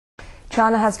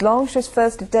China has launched its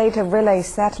first data relay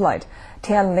satellite.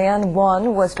 Tianlian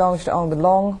One was launched on the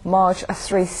Long March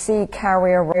 3C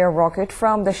carrier rocket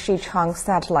from the Xichang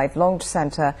Satellite Launch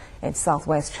Center in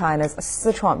southwest China's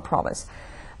Sichuan province.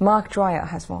 Mark Dreyer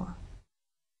has more.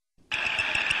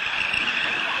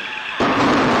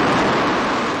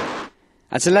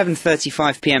 At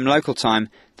 11:35 p.m. local time,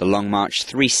 the Long March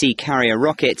 3C carrier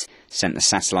rocket sent the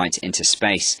satellite into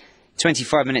space.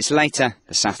 25 minutes later,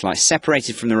 the satellite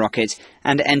separated from the rocket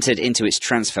and entered into its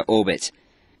transfer orbit.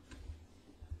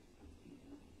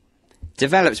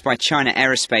 Developed by China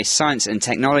Aerospace Science and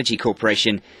Technology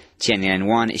Corporation, Tianlian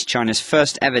One is China's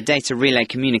first ever data relay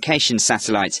communications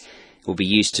satellite. It will be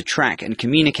used to track and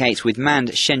communicate with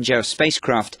manned Shenzhou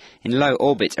spacecraft in low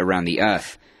orbit around the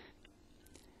Earth.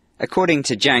 According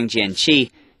to Zhang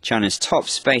Jianqi, China's top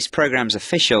space program's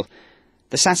official,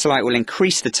 the satellite will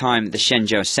increase the time the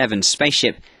Shenzhou Seven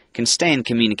spaceship can stay in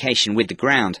communication with the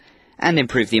ground and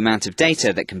improve the amount of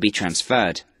data that can be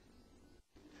transferred.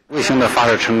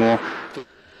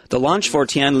 The launch for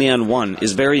Tianlian One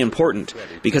is very important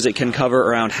because it can cover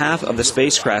around half of the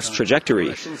spacecraft's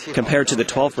trajectory, compared to the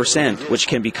 12% which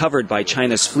can be covered by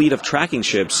China's fleet of tracking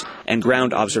ships and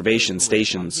ground observation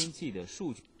stations.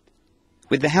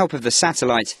 With the help of the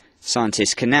satellite,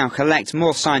 scientists can now collect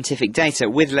more scientific data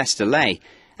with less delay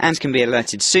and can be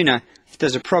alerted sooner if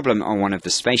there's a problem on one of the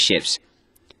spaceships.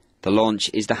 The launch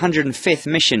is the 105th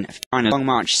mission of China's Long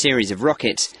March series of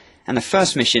rockets and the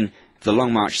first mission of the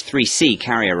Long March 3C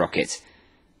carrier rocket.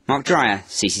 Mark Dreyer,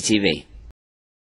 CCTV.